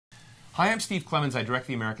Hi, I'm Steve Clemons. I direct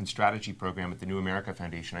the American Strategy Program at the New America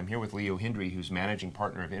Foundation. I'm here with Leo Hindery, who's managing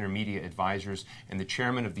partner of Intermedia Advisors and the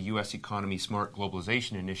chairman of the U.S. Economy Smart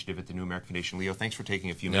Globalization Initiative at the New America Foundation. Leo, thanks for taking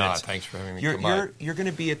a few minutes. Thanks for having me. You're going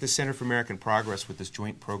to be at the Center for American Progress with this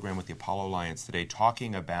joint program with the Apollo Alliance today,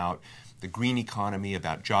 talking about the green economy,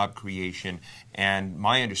 about job creation, and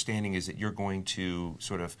my understanding is that you're going to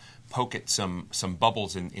sort of poke at some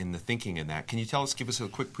bubbles in the thinking in that. Can you give us a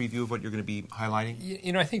quick preview of what you're going to be highlighting?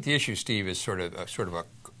 You know, I think the issue, Steve, is sort of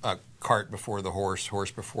a cart before the horse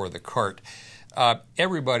before the cart.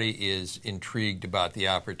 Everybody is intrigued about the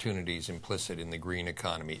opportunities implicit in the green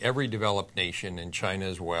economy. Every developed nation, and China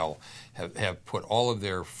as well, have put all of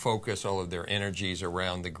their focus, all of their energies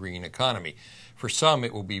around the green economy. For some,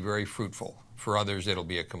 it will be very fruitful. For others, it'll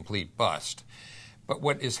be a complete bust. But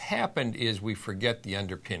what has happened is we forget the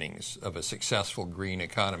underpinnings of a successful green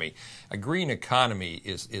economy. A green economy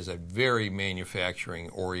is a very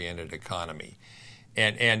manufacturing-oriented economy.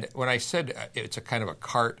 And when I said it's a kind of a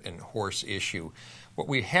cart and horse issue, what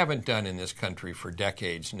we haven't done in this country for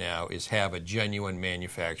decades now is have a genuine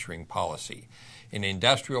manufacturing policy, an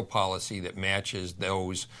industrial policy that matches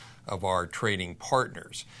those of our trading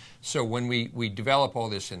partners. So when we develop all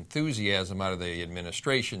this enthusiasm out of the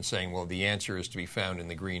administration saying, well, the answer is to be found in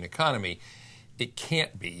the green economy, it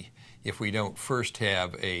can't be if we don't first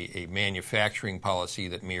have a manufacturing policy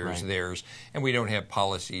that mirrors theirs, and we don't have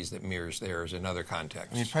policies that mirrors theirs in other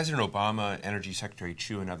contexts. I mean, President Obama, Energy Secretary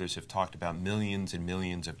Chu, and others have talked about millions and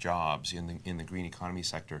millions of jobs in the green economy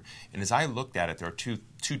sector. And as I looked at it, there are two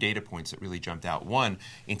data points that really jumped out. One,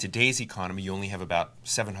 in today's economy, you only have about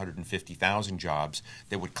 750,000 jobs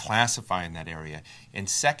that would classify in that area. And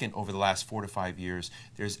second, over the last 4 to 5 years,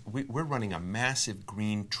 we're running a massive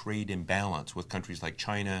green trade imbalance with countries like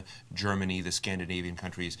China, Germany, the Scandinavian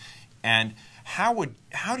countries. And how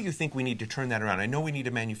do you think we need to turn that around? I know we need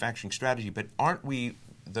a manufacturing strategy, but aren't we,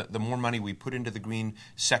 the more money we put into the green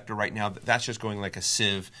sector right now, that's just going like a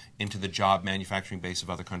sieve into the job manufacturing base of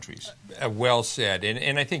other countries? Well said.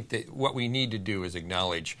 And I think that what we need to do is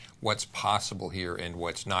acknowledge what's possible here and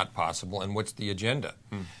what's not possible, and what's the agenda.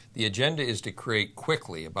 The agenda is to create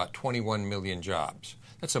quickly about 21 million jobs.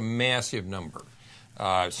 That's a massive number.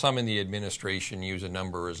 Some in the administration use a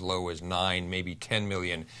number as low as 9, maybe 10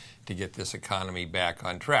 million to get this economy back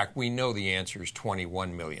on track. We know the answer is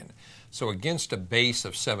 21 million. So against a base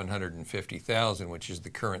of 750,000, which is the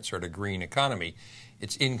current sort of green economy,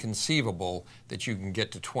 it's inconceivable that you can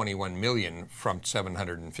get to 21 million from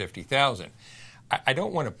 750,000. I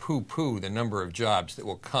don't want to poo-poo the number of jobs that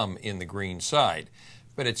will come in the green side,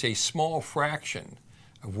 but it's a small fraction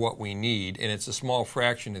of what we need, and it's a small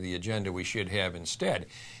fraction of the agenda we should have instead.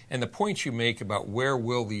 And the points you make about where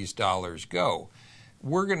will these dollars go,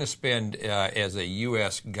 we're going to spend as a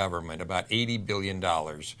U.S. government about $80 billion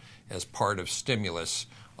as part of stimulus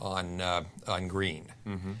on green,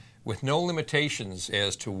 with no limitations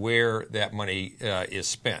as to where that money is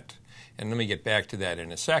spent. And let me get back to that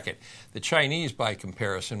in a second. The Chinese, by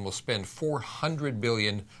comparison, will spend $400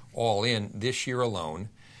 billion all in this year alone.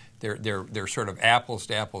 Their sort of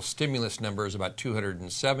apples-to-apples stimulus number is about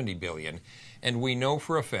 $270 billion, and we know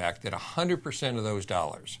for a fact that 100% of those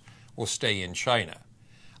dollars will stay in China.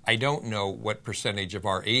 I don't know what percentage of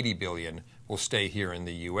our $80 billion will stay here in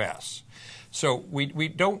the U.S. So we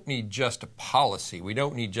don't need just a policy. We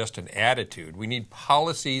don't need just an attitude. We need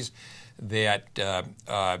policies that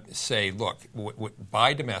say, look,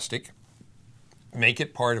 buy domestic, make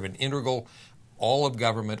it part of an integral all of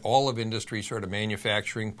government, all of industry sort of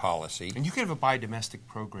manufacturing policy. And you could have a buy domestic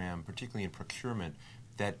program, particularly in procurement,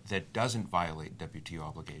 that doesn't violate WTO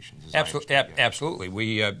obligations. Absolutely.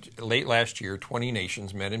 We late last year, 20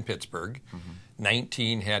 nations met in Pittsburgh.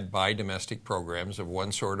 19 had buy domestic programs of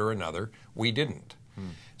one sort or another. We didn't.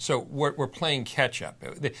 So we're playing catch up.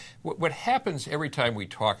 What happens every time we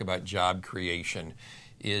talk about job creation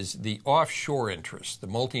is the offshore interests, the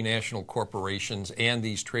multinational corporations and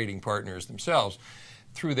these trading partners themselves,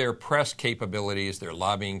 through their press capabilities, their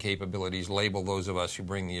lobbying capabilities, label those of us who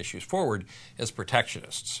bring the issues forward as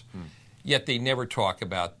protectionists. Yet they never talk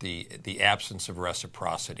about the absence of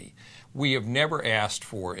reciprocity. We have never asked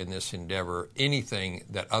for in this endeavor anything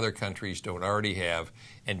that other countries don't already have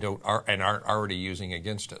and aren't already using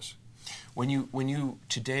against us. When you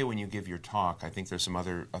give your talk, I think there's some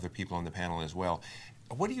other people on the panel as well.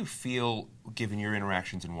 What do you feel, given your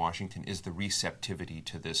interactions in Washington, is the receptivity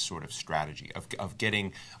to this sort of strategy of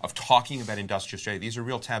talking about industrial strategy? These are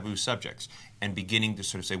real taboo subjects, and beginning to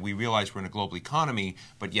sort of say, we realize we're in a global economy,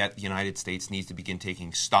 but yet the United States needs to begin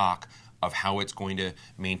taking stock of how it's going to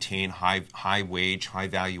maintain high wage, high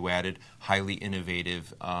value added, highly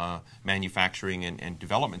innovative manufacturing and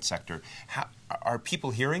development sector. Are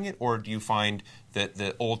people hearing it, or do you find that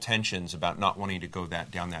the old tensions about not wanting to go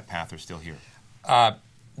down that path are still here?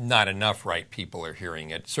 Not enough right people are hearing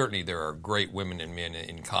it. Certainly there are great women and men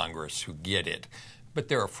in Congress who get it, but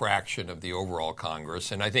they're a fraction of the overall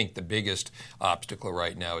Congress, and I think the biggest obstacle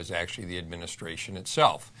right now is actually the administration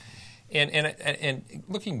itself. And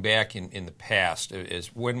looking back in the past, is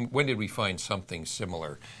when did we find something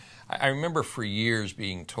similar? I remember for years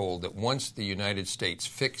being told that once the United States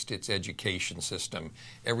fixed its education system,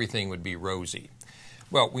 everything would be rosy.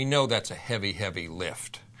 Well, we know that's a heavy, heavy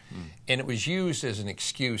lift. And it was used as an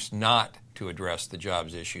excuse not to address the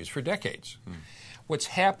jobs issues for decades. What's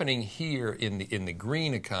happening here in the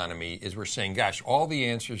green economy is we're saying, gosh, all the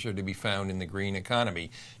answers are to be found in the green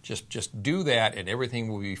economy. Just do that and everything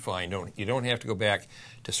will be fine. You don't have to go back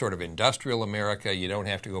to sort of industrial America. You don't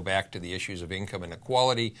have to go back to the issues of income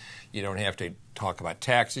inequality. You don't have to talk about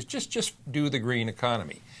taxes. Just do the green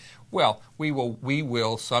economy. Well, we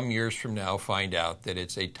will some years from now find out that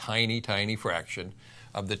it's a tiny, tiny fraction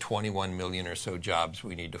of the 21 million or so jobs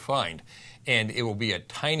we need to find. And it will be a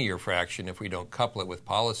tinier fraction if we don't couple it with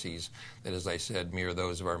policies that, as I said, mirror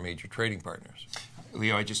those of our major trading partners.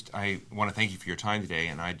 Leo, I want to thank you for your time today,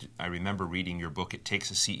 and I remember reading your book, It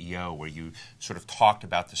Takes a CEO, where you sort of talked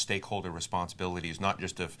about the stakeholder responsibilities, not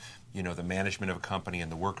just of the management of a company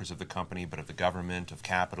and the workers of the company, but of the government, of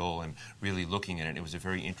capital, and really looking at it. It was a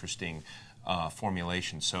very interesting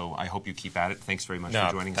formulation, so I hope you keep at it. Thanks very much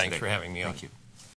for joining us today. Thanks for having me on. Thank you.